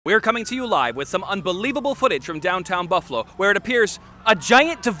We're coming to you live with some unbelievable footage from downtown Buffalo, where it appears a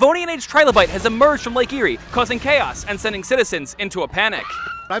giant Devonian-age trilobite has emerged from Lake Erie, causing chaos and sending citizens into a panic.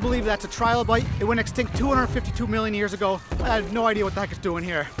 I believe that's a trilobite. It went extinct 252 million years ago. I have no idea what the heck it's doing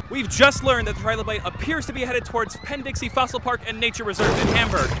here. We've just learned that the trilobite appears to be headed towards Penn Dixie Fossil Park and Nature Reserve in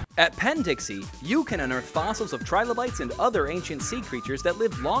Hamburg. At Penn Dixie, you can unearth fossils of trilobites and other ancient sea creatures that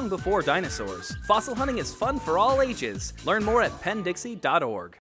lived long before dinosaurs. Fossil hunting is fun for all ages. Learn more at penndixie.org.